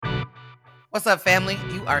What's up, family?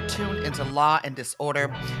 You are tuned into Law and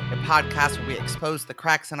Disorder, a podcast where we expose the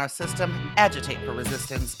cracks in our system, agitate for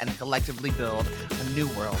resistance, and collectively build a new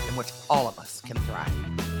world in which all of us can thrive.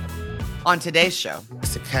 On today's show,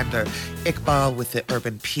 Sikander Iqbal with the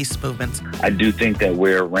Urban Peace Movement. I do think that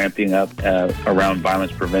we're ramping up around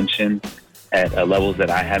violence prevention at levels that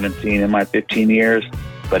I haven't seen in my 15 years,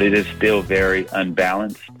 but it is still very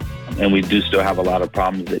unbalanced. And we do still have a lot of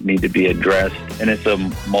problems that need to be addressed. And it's a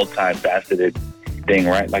multifaceted thing,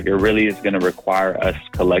 right? Like it really is going to require us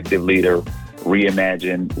collectively to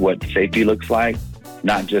reimagine what safety looks like,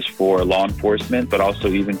 not just for law enforcement, but also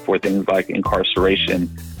even for things like incarceration,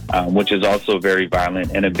 which is also very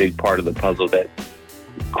violent and a big part of the puzzle that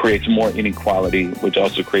creates more inequality, which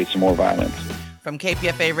also creates more violence. From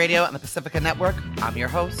KPFA Radio and the Pacifica Network, I'm your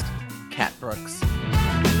host, Kat Brooks.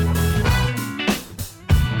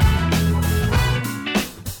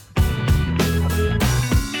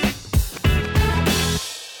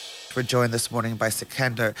 We're joined this morning by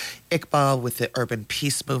Sikander Iqbal with the Urban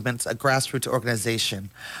Peace Movement, a grassroots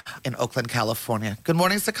organization in Oakland, California. Good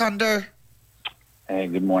morning, Sikander. Hey,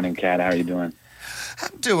 good morning, Kat. How are you doing?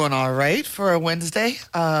 I'm doing all right for a Wednesday.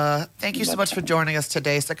 Thank you so much for joining us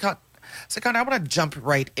today. Sikander, I want to jump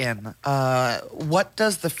right in. What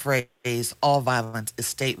does the phrase all violence is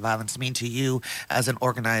state violence mean to you as an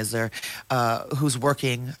organizer who's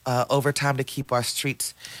working overtime to keep our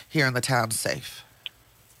streets here in the town safe?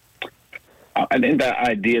 I think the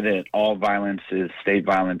idea that all violence is state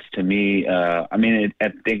violence to me, I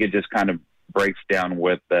think it just kind of breaks down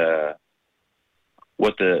what the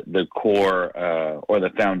core or the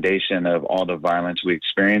foundation of all the violence we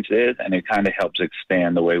experience is, and it kind of helps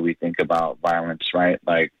expand the way we think about violence, right?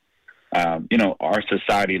 Like, our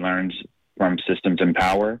society learns from systems in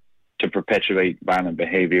power to perpetuate violent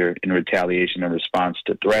behavior in retaliation and response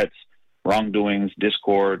to threats, wrongdoings,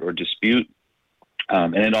 discord, or dispute.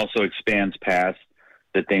 And it also expands past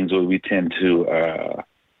the things that we tend to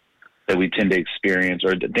experience,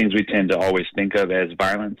 or the things we tend to always think of as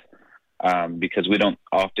violence, because we don't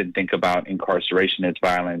often think about incarceration as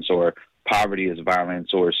violence, or poverty as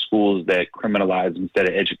violence, or schools that criminalize instead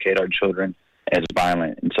of educate our children as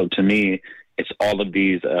violent. And so to me, it's all of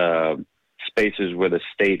these spaces where the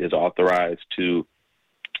state is authorized to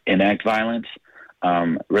enact violence,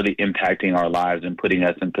 really impacting our lives and putting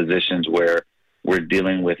us in positions where we're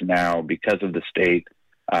dealing with now, because of the state,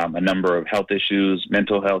 a number of health issues,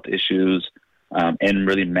 mental health issues, and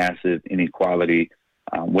really massive inequality,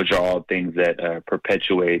 which are all things that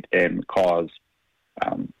perpetuate and cause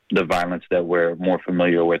the violence that we're more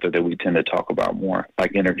familiar with, or that we tend to talk about more,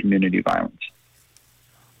 like intercommunity violence.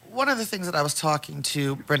 One of the things that I was talking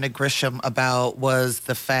to Brenda Grisham about was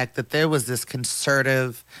the fact that there was this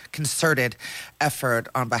concerted effort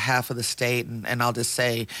on behalf of the state, and I'll just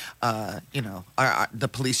say, the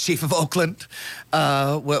police chief of Oakland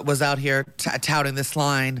was out here touting this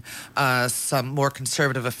line. Some more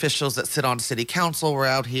conservative officials that sit on city council were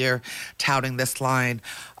out here touting this line.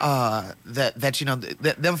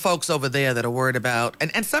 Them folks over there that are worried about,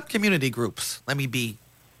 and some community groups, let me be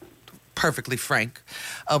perfectly frank,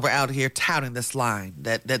 we're out here touting this line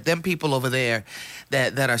that them people over there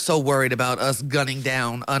that are so worried about us gunning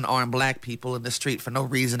down unarmed black people in the street for no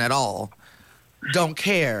reason at all don't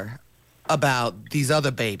care about these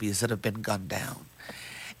other babies that have been gunned down.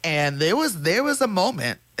 And there was a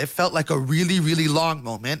moment, it felt like a really, really long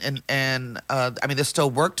moment, and there's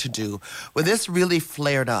still work to do, where this really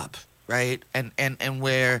flared up, right? And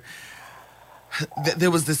where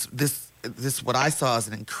there was this what I saw as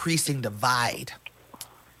an increasing divide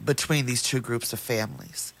between these two groups of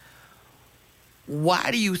families.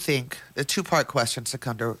 Why do you think, a two-part question,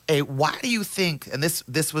 Sikander, why do you think, and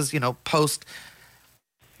this was, post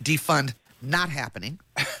defund not happening,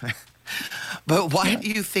 but why do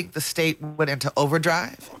you think the state went into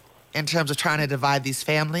overdrive in terms of trying to divide these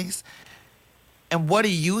families? And what do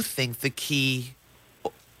you think the key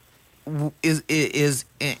is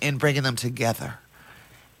in bringing them together?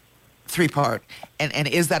 Three-part. And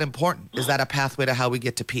is that important? Is that a pathway to how we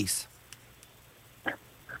get to peace?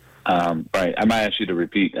 Right. I might ask you to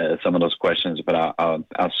repeat some of those questions, but I'll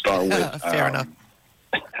start with... Fair enough.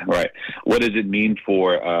 Right. What does it mean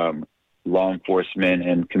for law enforcement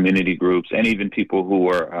and community groups, and even people who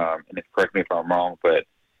are, and correct me if I'm wrong, but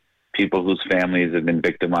people whose families have been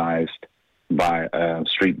victimized by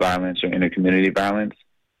street violence or intercommunity violence,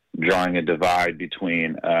 drawing a divide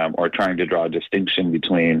between, or trying to draw a distinction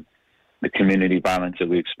between the community violence that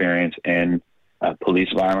we experience and police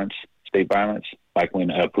violence, state violence, like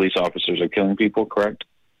when police officers are killing people, correct?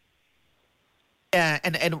 Yeah,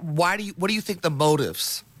 and what do you think the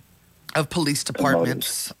motives of police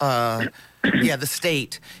departments, the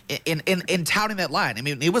state, in touting that line. I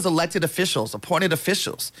mean, it was elected officials, appointed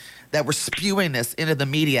officials that were spewing this into the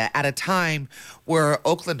media at a time where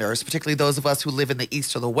Oaklanders, particularly those of us who live in the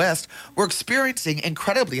East or the West, were experiencing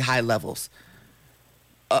incredibly high levels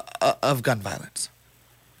of gun violence.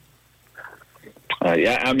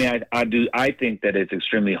 I mean, I do. I think that it's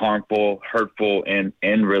extremely harmful, hurtful, and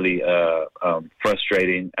really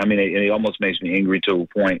frustrating. I mean, it almost makes me angry to a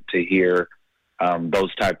point to hear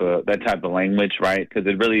that type of language, right? Because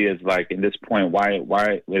it really is like, at this point, why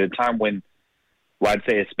at a time when, well, I'd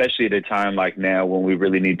say especially at a time like now when we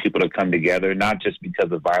really need people to come together, not just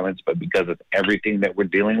because of violence, but because of everything that we're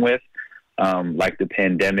dealing with, like the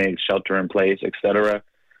pandemic, shelter in place, et cetera.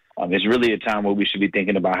 It's really a time where we should be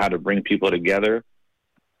thinking about how to bring people together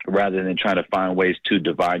rather than trying to find ways to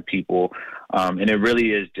divide people. And it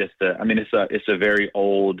really is just it's a very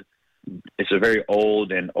old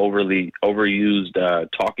and overly overused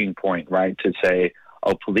talking point, right? To say,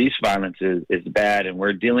 oh, police violence is bad and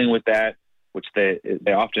we're dealing with that, which they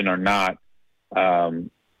often are not. And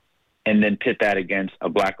then pit that against a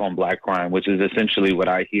black on black crime, which is essentially what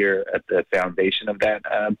I hear at the foundation of that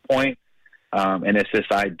point. And it's this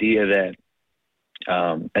idea that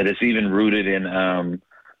it's even rooted in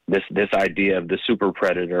this idea of the super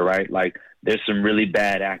predator, right? Like, there's some really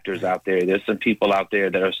bad actors out there. There's some people out there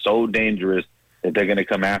that are so dangerous that they're going to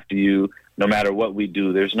come after you no matter what we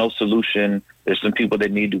do. There's no solution. There's some people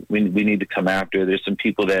that we need to come after. There's some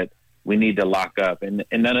people that we need to lock up. And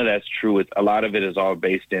none of that's true. A lot of it is all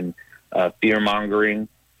based in fear mongering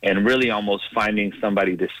and really almost finding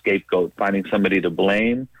somebody to scapegoat, finding somebody to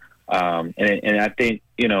blame. And I think,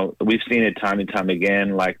 we've seen it time and time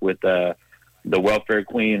again, like with the welfare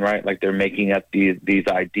queen, right? Like, they're making up these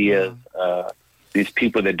ideas, these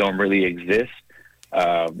people that don't really exist,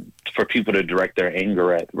 for people to direct their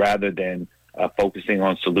anger at, rather than focusing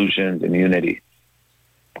on solutions and unity.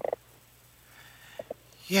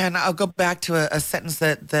 Yeah, and I'll go back to a sentence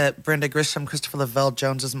that Brenda Grisham, Christopher Lavelle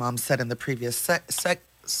Jones's mom, said in the previous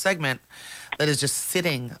segment that is just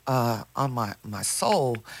sitting on my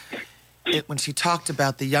soul. When she talked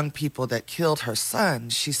about the young people that killed her son,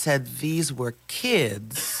 she said these were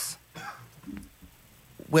kids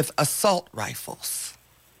with assault rifles.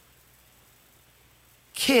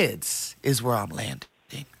 Kids is where I'm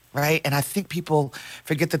landing, right? And I think people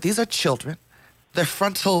forget that these are children. Their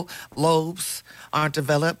frontal lobes aren't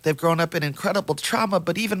developed. They've grown up in incredible trauma,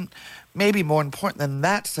 but even maybe more important than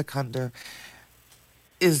that, Sikander,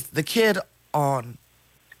 is the kid on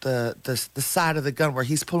the side of the gun where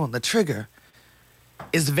he's pulling the trigger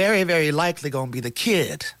is very, very likely going to be the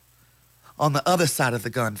kid on the other side of the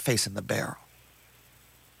gun facing the barrel.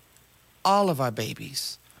 All of our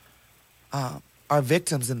babies are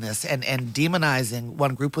victims in this, and demonizing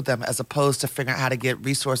one group of them as opposed to figuring out how to get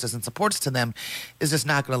resources and supports to them is just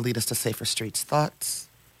not going to lead us to safer streets. Thoughts?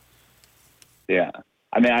 Yeah.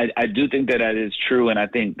 I mean, I do think that is true, and I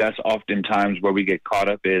think that's oftentimes where we get caught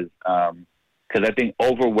up is because I think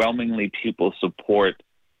overwhelmingly people support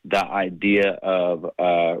the idea of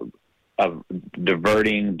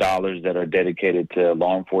diverting dollars that are dedicated to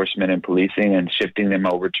law enforcement and policing and shifting them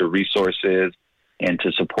over to resources and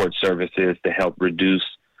to support services to help reduce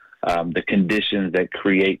the conditions that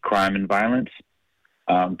create crime and violence.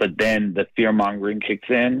 But then the fear-mongering kicks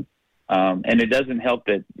in. And it doesn't help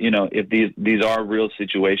that, if these are real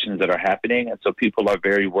situations that are happening, and so people are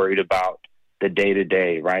very worried about the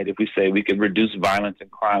day-to-day, right? If we say we could reduce violence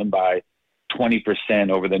and crime by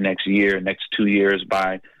 20% over the next year, next 2 years,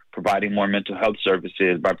 by providing more mental health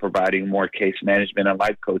services, by providing more case management and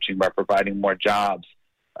life coaching, by providing more jobs,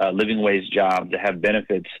 living wage jobs that have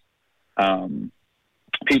benefits,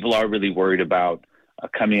 people are really worried about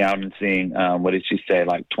coming out and seeing, what did she say,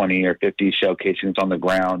 like 20 or 50 shell casings on the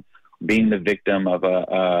ground, being the victim of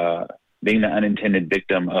being the unintended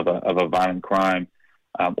victim of a violent crime,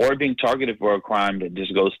 or being targeted for a crime that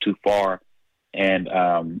just goes too far. And,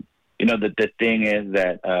 the thing is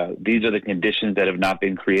that these are the conditions that have not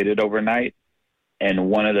been created overnight. And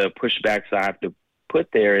one of the pushbacks I have to put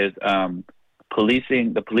there is the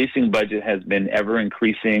policing budget has been ever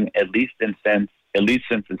increasing, at least since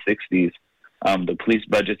the 60s. The police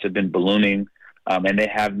budgets have been ballooning. And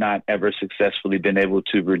they have not ever successfully been able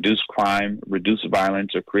to reduce crime, reduce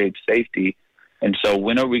violence, or create safety. And so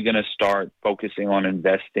when are we going to start focusing on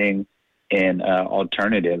investing in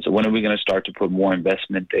alternatives? When are we going to start to put more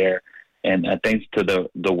investment there? And thanks to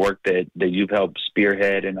the work that you've helped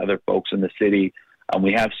spearhead and other folks in the city,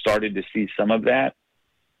 we have started to see some of that.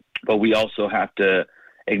 But we also have to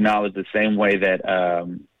acknowledge the same way that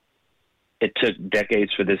it took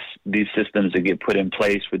decades for these systems to get put in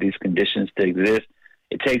place, for these conditions to exist.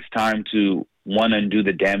 It takes time to, one, undo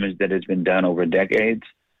the damage that has been done over decades,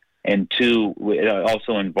 and two, it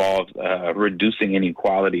also involves reducing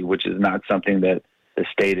inequality, which is not something that the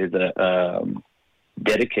state is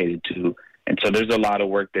dedicated to. And so there's a lot of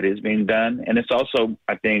work that is being done. And it's also,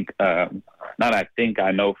 I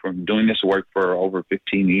know from doing this work for over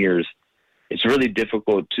 15 years, it's really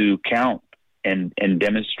difficult to count and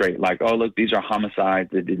demonstrate like, oh, look, these are homicides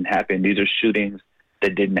that didn't happen. These are shootings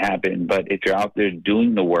that didn't happen. But if you're out there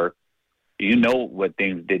doing the work, you know what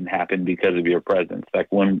things didn't happen because of your presence. Like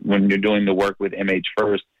when you're doing the work with MH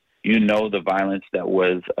First, you know the violence that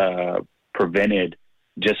was prevented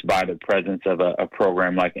just by the presence of a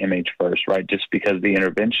program like MH First, right? Just because of the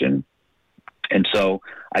intervention. And so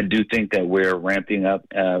I do think that we're ramping up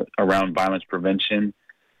around violence prevention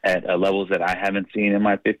at levels that I haven't seen in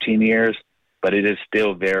my 15 years, but it is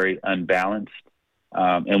still very unbalanced.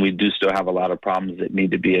 And we do still have a lot of problems that need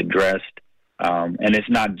to be addressed. And it's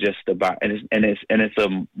not just about, and it's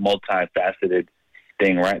a multifaceted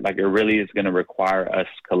thing, right? Like it really is going to require us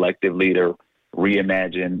collectively to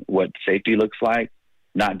reimagine what safety looks like,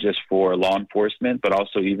 not just for law enforcement, but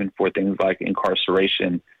also even for things like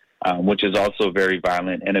incarceration, which is also very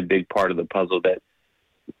violent and a big part of the puzzle that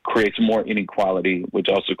creates more inequality, which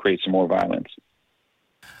also creates more violence.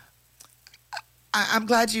 I'm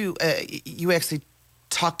glad you actually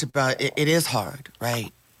talked about it. It is hard,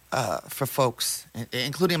 right? For folks,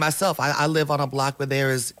 including myself. I live on a block where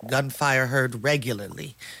there is gunfire heard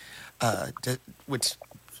regularly, which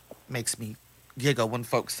makes me giggle when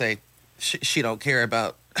folks say she don't care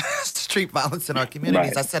about street violence in our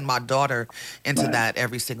communities. Right. I send my daughter into that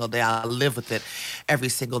every single day. I live with it every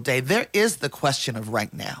single day. There is the question of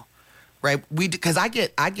right now, right? Because I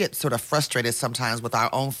get sort of frustrated sometimes with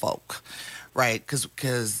our own folk, right?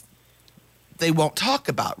 Because they won't talk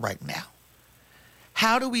about right now.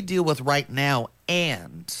 How do we deal with right now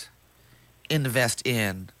and invest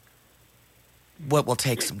in what will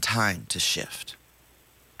take some time to shift?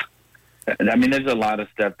 I mean, there's a lot of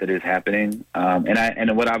stuff that is happening.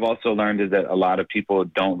 And what I've also learned is that a lot of people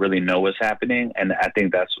don't really know what's happening. And I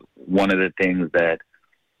think that's one of the things that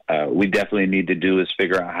we definitely need to do is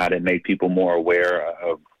figure out how to make people more aware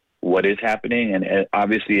of what is happening. And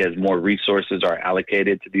obviously, as more resources are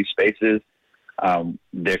allocated to these spaces,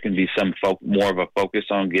 there can be more of a focus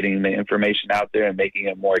on getting the information out there and making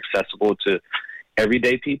it more accessible to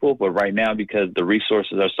everyday people. But right now, because the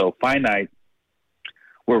resources are so finite,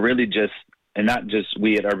 we're really just, and not just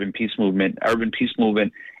we at Urban Peace Movement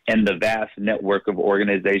and the vast network of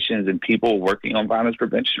organizations and people working on violence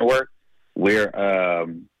prevention work, we're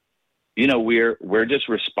just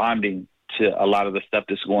responding to a lot of the stuff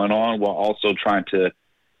that's going on while also trying to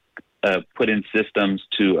put in systems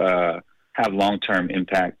to have long-term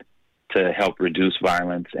impact to help reduce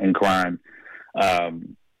violence and crime.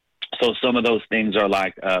 So some of those things are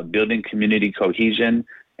like building community cohesion.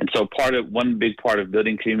 And so one big part of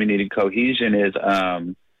building community cohesion is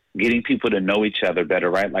getting people to know each other better,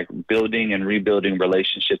 right? Like building and rebuilding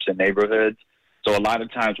relationships in neighborhoods. So a lot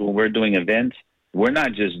of times when we're doing events, we're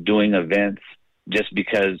not just doing events just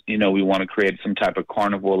because, we want to create some type of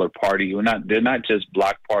carnival or party. They're not just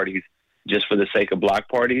block parties just for the sake of block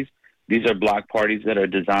parties. These are block parties that are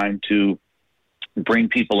designed to bring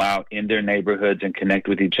people out in their neighborhoods and connect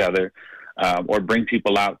with each other, or bring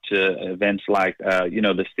people out to events like,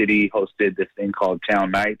 the city hosted this thing called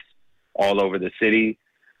Town Nights all over the city.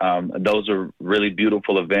 Those are really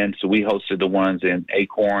beautiful events. So we hosted the ones in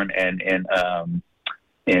Acorn and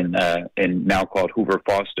now called Hoover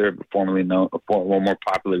Foster, more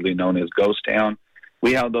popularly known as Ghost Town.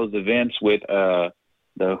 We held those events with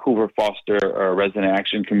the Hoover Foster Resident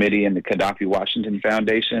Action Committee and the Gaddafi Washington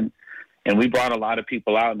Foundation. And we brought a lot of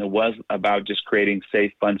people out, and it was about just creating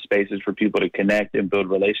safe, fun spaces for people to connect and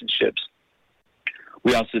build relationships.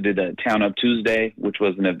 We also did a Town Up Tuesday, which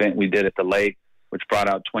was an event we did at the lake, which brought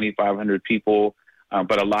out 2,500 people.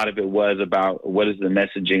 But a lot of it was about what is the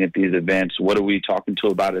messaging at these events? What are we talking to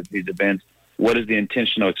about at these events? What is the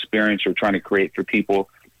intentional experience we're trying to create for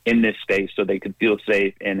people in this space so they can feel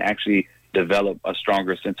safe and actually develop a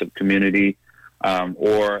stronger sense of community?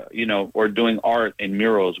 Or doing art and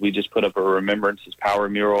murals. We just put up a Remembrance is Power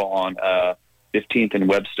mural on 15th and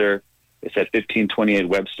Webster. It's at 1528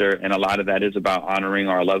 Webster, and a lot of that is about honoring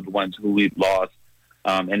our loved ones who we've lost,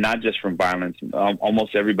 and not just from violence.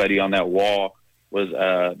 Almost everybody on that wall was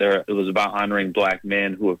there. It was about honoring Black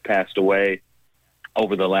men who have passed away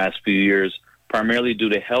over the last few years, primarily due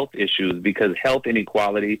to health issues, because health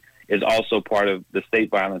inequality is also part of the state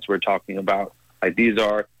violence we're talking about. Like, these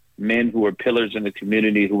are men who are pillars in the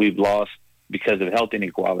community who we've lost because of health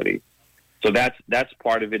inequality. So that's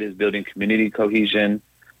part of it, is building community cohesion.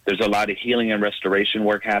 There's a lot of healing and restoration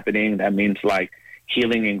work happening. That means like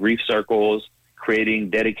healing in grief circles, creating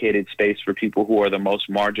dedicated space for people who are the most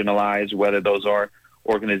marginalized, whether those are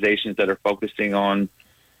organizations that are focusing on,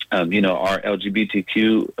 our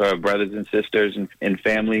LGBTQ brothers and sisters and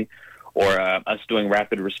family, or us doing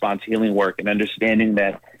rapid response healing work and understanding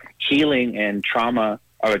that healing and trauma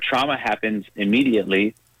happens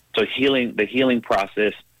immediately. So the healing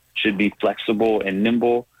process should be flexible and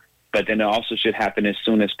nimble, but then it also should happen as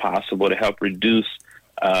soon as possible to help reduce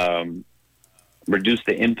the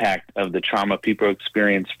impact of the trauma people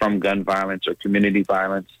experience from gun violence or community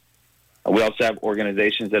violence. We also have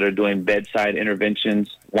organizations that are doing bedside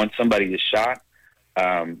interventions. Once somebody is shot,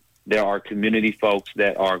 there are community folks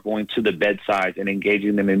that are going to the bedside and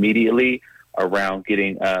engaging them immediately around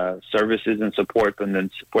getting services and support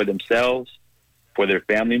for themselves, for their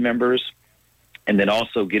family members, and then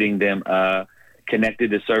also getting them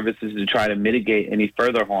connected to services to try to mitigate any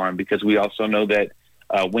further harm, because we also know that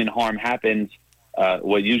when harm happens,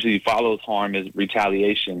 what usually follows harm is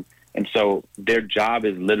retaliation. And so their job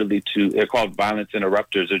is literally they're called violence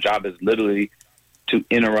interrupters. Their job is literally to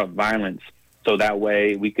interrupt violence. So that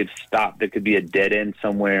way we could stop, there could be a dead end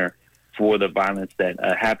somewhere for the violence that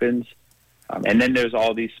happens. And then there's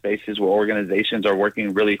all these spaces where organizations are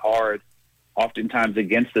working really hard, oftentimes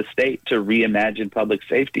against the state, to reimagine public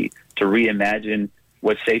safety, to reimagine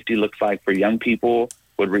what safety looks like for young people,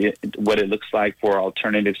 what it looks like for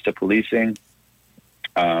alternatives to policing.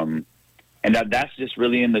 And that's just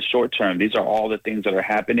really in the short term. These are all the things that are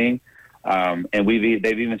happening. And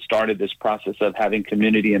they've even started this process of having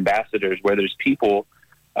community ambassadors, where there's people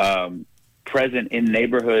present in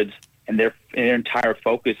neighborhoods, and their entire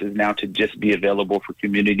focus is now to just be available for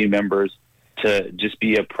community members, to just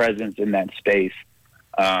be a presence in that space.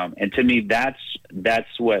 And to me, that's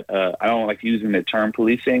what I don't like using the term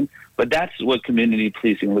policing, but that's what community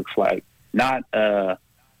policing looks like. Not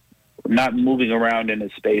moving around in a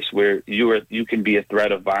space where you can be a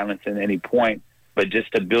threat of violence at any point, but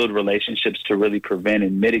just to build relationships to really prevent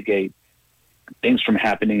and mitigate things from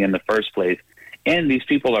happening in the first place. And these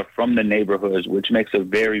people are from the neighborhoods, which makes a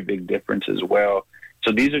very big difference as well.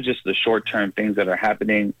 So these are just the short-term things that are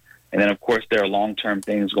happening. And then, of course, there are long-term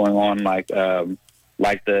things going on, like the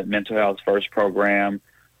Mental Health First program,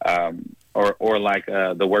 or like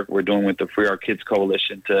the work we're doing with the Free Our Kids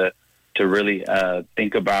Coalition to really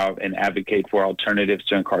think about and advocate for alternatives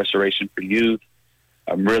to incarceration for youth.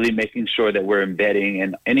 Really making sure that we're embedding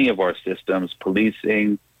in any of our systems,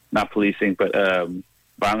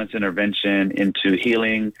 violence intervention into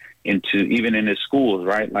healing, even into schools,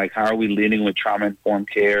 right? Like, how are we leading with trauma-informed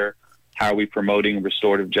care? How are we promoting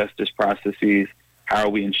restorative justice processes? How are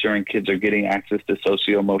we ensuring kids are getting access to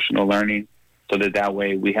socio-emotional learning, so that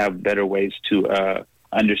way we have better ways to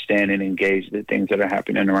understand and engage the things that are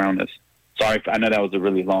happening around us? Sorry, I know that was a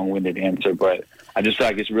really long-winded answer, but I just feel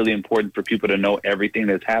like it's really important for people to know everything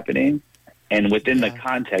that's happening. And within the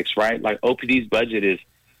context, right? Like, OPD's budget is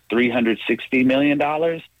 $360 million.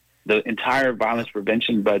 The entire violence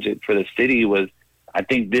prevention budget for the city was, I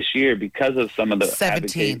think, this year, because of some of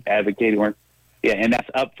the advocating work. Yeah, and that's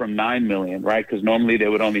up from $9 million, right? Because normally they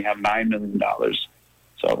would only have $9 million.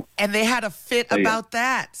 So, and they had a fit about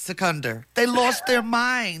that, Sikander. They lost their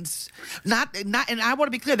minds. And I want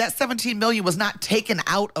to be clear, that $17 million was not taken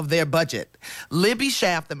out of their budget. Libby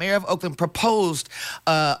Schaaf, the mayor of Oakland, proposed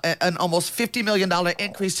an almost $50 million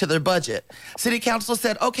increase to their budget. City Council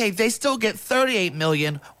said, okay, they still get $38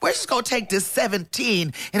 million. We're just going to take this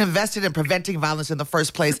 17 and invest it in preventing violence in the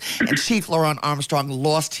first place. And Chief Laurent Armstrong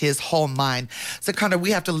lost his whole mind. Sikander,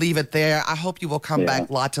 we have to leave it there. I hope you will come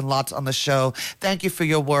back lots and lots on the show. Thank you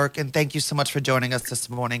for your work, and thank you so much for joining us this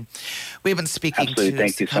morning. We've been speaking to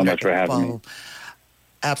Thank you so much for having me.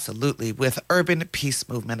 Absolutely. With Urban Peace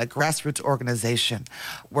Movement, a grassroots organization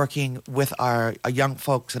working with our young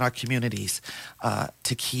folks in our communities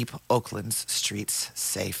to keep Oakland's streets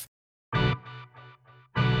safe.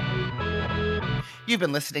 You've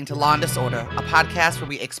been listening to Law and Disorder, a podcast where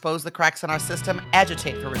we expose the cracks in our system,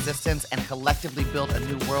 agitate for resistance, and collectively build a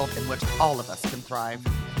new world in which all of us can thrive.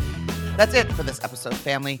 That's it for this episode,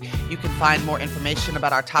 family. You can find more information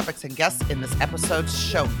about our topics and guests in this episode's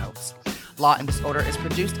show notes. Law and Disorder is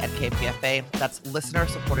produced at KPFA. That's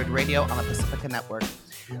listener-supported radio on the Pacifica Network.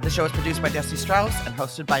 The show is produced by Jesse Strauss and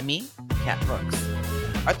hosted by me, Kat Brooks.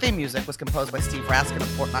 Our theme music was composed by Steve Raskin of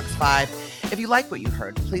Fort Knox 5. If you like what you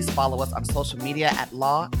heard, please follow us on social media at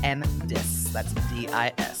Law and Dis. That's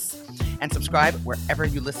D-I-S. And subscribe wherever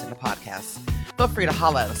you listen to podcasts. Feel free to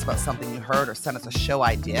holler at us about something you heard or send us a show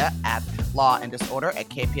idea at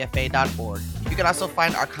lawanddisorder@kpfa.org. You can also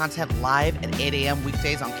find our content live at 8 a.m.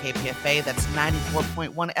 weekdays on KPFA. That's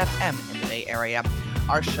 94.1 FM in the Bay Area.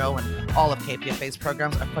 Our show and all of KPFA's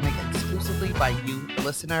programs are funded exclusively by you, the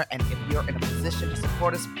listener, and if you're in a position to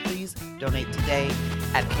support us, please donate today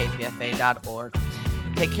at kpfa.org.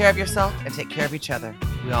 Take care of yourself and take care of each other.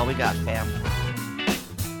 We all we got, fam.